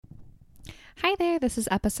Hi there, this is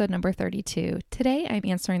episode number 32. Today I'm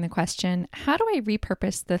answering the question, how do I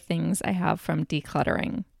repurpose the things I have from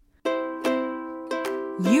decluttering?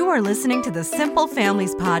 You are listening to the Simple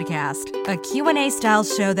Families Podcast, a Q&A style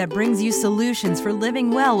show that brings you solutions for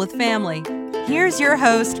living well with family. Here's your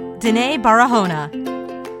host, Danae Barahona.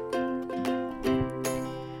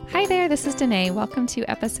 Hi there, this is Danae. Welcome to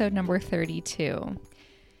episode number 32.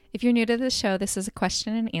 If you're new to the show, this is a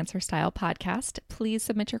question and answer style podcast. Please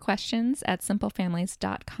submit your questions at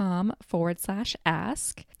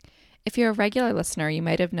simplefamilies.com/ask. If you're a regular listener, you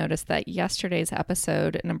might have noticed that yesterday's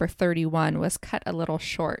episode, number 31, was cut a little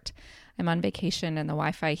short. I'm on vacation and the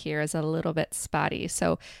Wi-Fi here is a little bit spotty,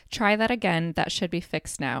 so try that again. That should be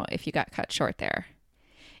fixed now if you got cut short there.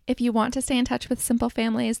 If you want to stay in touch with Simple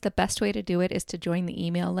Families, the best way to do it is to join the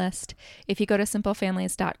email list. If you go to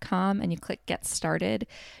simplefamilies.com and you click Get Started,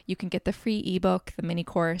 you can get the free ebook, the mini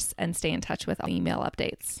course, and stay in touch with email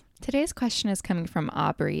updates. Today's question is coming from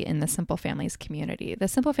Aubrey in the Simple Families community. The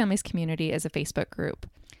Simple Families community is a Facebook group.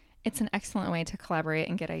 It's an excellent way to collaborate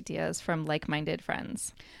and get ideas from like-minded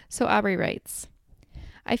friends. So Aubrey writes,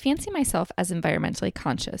 I fancy myself as environmentally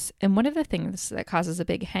conscious, and one of the things that causes a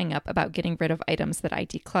big hang-up about getting rid of items that I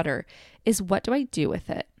declutter is what do I do with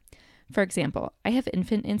it? For example, I have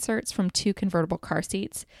infant inserts from 2 convertible car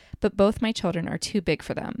seats, but both my children are too big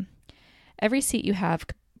for them. Every seat you have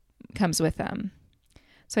comes with them,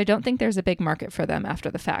 so I don't think there's a big market for them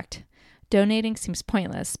after the fact. Donating seems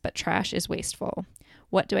pointless, but trash is wasteful.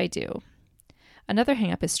 What do I do? Another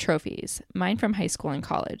hang-up is trophies, mine from high school and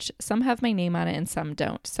college. Some have my name on it and some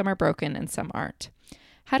don't. Some are broken and some aren't.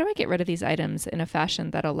 How do I get rid of these items in a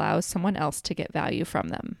fashion that allows someone else to get value from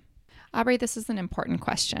them? Aubrey, this is an important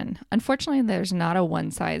question. Unfortunately, there's not a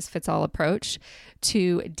one-size-fits-all approach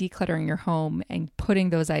to decluttering your home and putting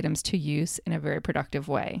those items to use in a very productive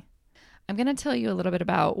way. I'm going to tell you a little bit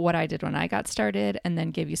about what I did when I got started and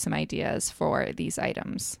then give you some ideas for these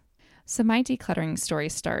items. So my decluttering story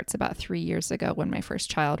starts about 3 years ago when my first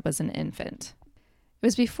child was an infant. It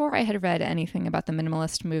was before I had read anything about the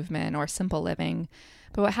minimalist movement or simple living,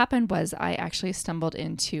 but what happened was I actually stumbled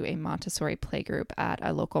into a Montessori playgroup at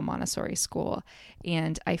a local Montessori school,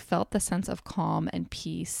 and I felt the sense of calm and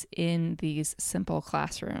peace in these simple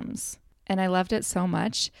classrooms. And I loved it so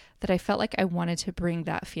much that I felt like I wanted to bring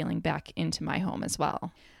that feeling back into my home as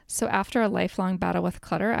well. So after a lifelong battle with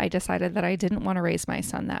clutter, I decided that I didn't want to raise my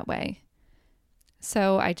son that way.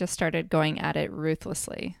 So I just started going at it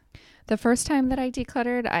ruthlessly. The first time that I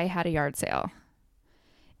decluttered, I had a yard sale.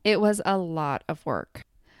 It was a lot of work.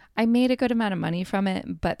 I made a good amount of money from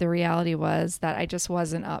it, but the reality was that I just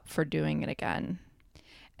wasn't up for doing it again.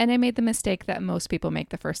 And I made the mistake that most people make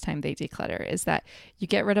the first time they declutter, is that you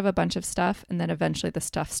get rid of a bunch of stuff and then eventually the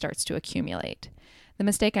stuff starts to accumulate. The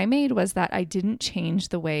mistake I made was that I didn't change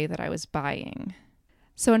the way that I was buying.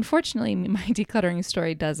 So unfortunately, my decluttering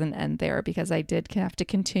story doesn't end there because I did have to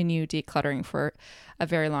continue decluttering for a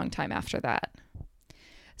very long time after that.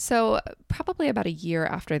 So probably about a year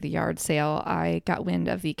after the yard sale, I got wind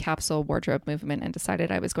of the capsule wardrobe movement and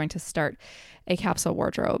decided I was going to start a capsule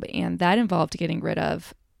wardrobe. And that involved getting rid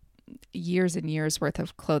of years and years worth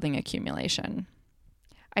of clothing accumulation.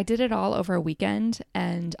 I did it all over a weekend,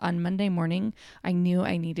 and on Monday morning, I knew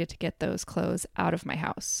I needed to get those clothes out of my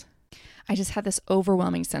house. I just had this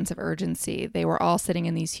overwhelming sense of urgency. They were all sitting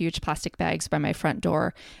in these huge plastic bags by my front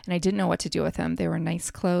door, and I didn't know what to do with them. They were nice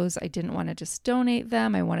clothes. I didn't want to just donate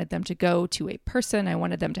them. I wanted them to go to a person. I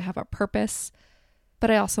wanted them to have a purpose, but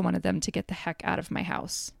I also wanted them to get the heck out of my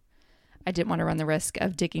house. I didn't want to run the risk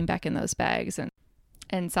of digging back in those bags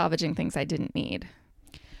and salvaging things I didn't need.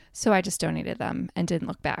 So I just donated them and didn't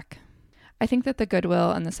look back. I think that the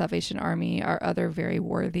Goodwill and the Salvation Army are other very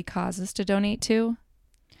worthy causes to donate to,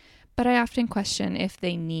 but I often question if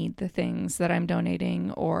they need the things that I'm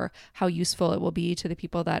donating or how useful it will be to the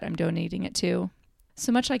people that I'm donating it to.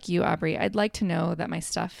 So much like you, Aubrey, I'd like to know that my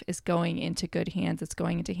stuff is going into good hands. It's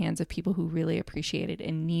going into hands of people who really appreciate it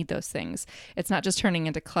and need those things. It's not just turning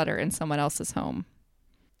into clutter in someone else's home.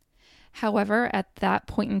 However, at that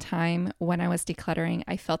point in time when I was decluttering,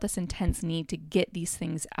 I felt this intense need to get these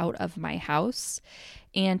things out of my house,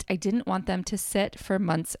 and I didn't want them to sit for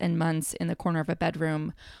months and months in the corner of a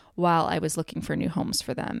bedroom while I was looking for new homes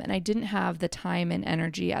for them. And I didn't have the time and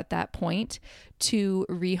energy at that point to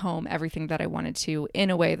rehome everything that I wanted to in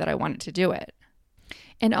a way that I wanted to do it.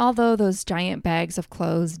 And although those giant bags of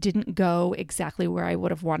clothes didn't go exactly where I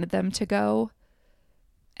would have wanted them to go,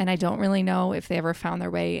 and I don't really know if they ever found their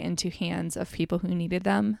way into hands of people who needed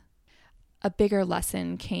them, a bigger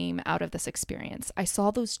lesson came out of this experience. I saw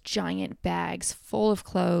those giant bags full of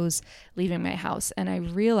clothes leaving my house, and I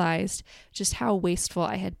realized just how wasteful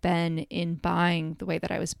I had been in buying the way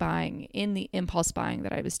that I was buying, in the impulse buying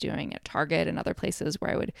that I was doing at Target and other places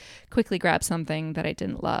where I would quickly grab something that I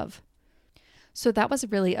didn't love. So that was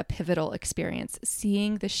really a pivotal experience,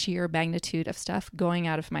 seeing the sheer magnitude of stuff going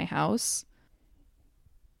out of my house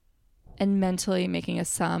and mentally making a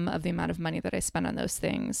sum of the amount of money that I spent on those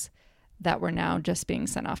things that were now just being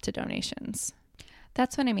sent off to donations.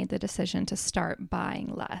 That's when I made the decision to start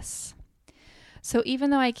buying less. So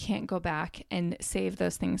even though I can't go back and save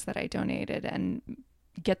those things that I donated and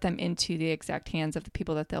get them into the exact hands of the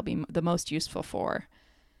people that they'll be the most useful for,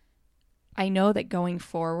 I know that going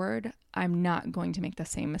forward, I'm not going to make the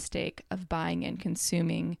same mistake of buying and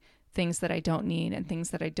consuming things that I don't need and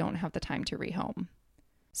things that I don't have the time to rehome.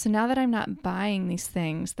 So now that I'm not buying these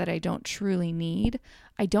things that I don't truly need,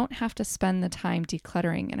 I don't have to spend the time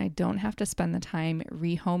decluttering, and I don't have to spend the time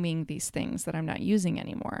rehoming these things that I'm not using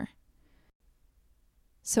anymore.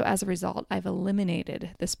 So as a result, I've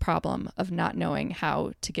eliminated this problem of not knowing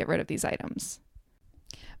how to get rid of these items.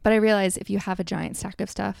 But I realize if you have a giant stack of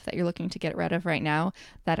stuff that you're looking to get rid of right now,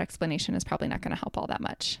 that explanation is probably not going to help all that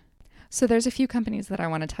much. So there's a few companies that I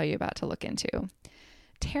want to tell you about to look into.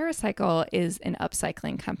 TerraCycle is an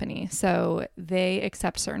upcycling company. So they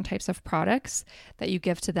accept certain types of products that you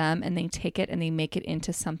give to them, and they take it and they make it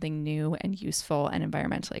into something new and useful and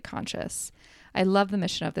environmentally conscious. I love the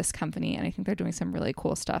mission of this company, and I think they're doing some really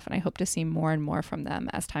cool stuff, and I hope to see more and more from them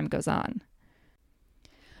as time goes on.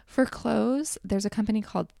 For clothes, there's a company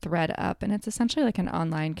called ThredUp, and it's essentially like an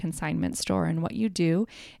online consignment store. And what you do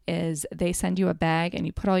is they send you a bag and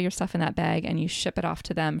you put all your stuff in that bag and you ship it off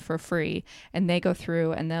to them for free. And they go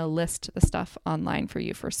through and they'll list the stuff online for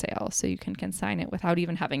you for sale, so you can consign it without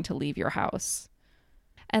even having to leave your house.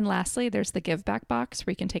 And lastly, there's the Give Back box,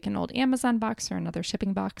 where you can take an old Amazon box or another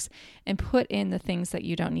shipping box and put in the things that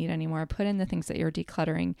you don't need anymore, put in the things that you're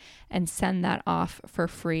decluttering, and send that off for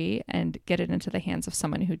free and get it into the hands of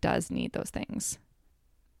someone who does need those things.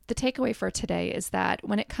 The takeaway for today is that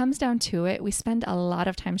when it comes down to it, we spend a lot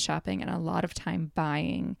of time shopping and a lot of time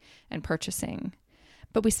buying and purchasing,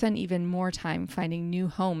 but we spend even more time finding new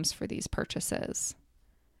homes for these purchases.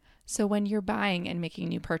 So when you're buying and making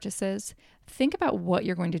new purchases, think about what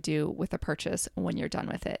you're going to do with a purchase when you're done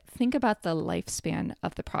with it. Think about the lifespan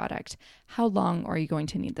of the product. How long are you going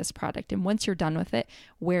to need this product? And once you're done with it,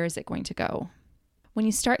 where is it going to go? When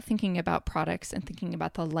you start thinking about products and thinking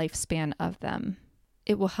about the lifespan of them,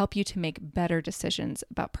 it will help you to make better decisions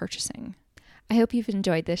about purchasing. I hope you've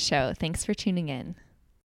enjoyed this show. Thanks for tuning in.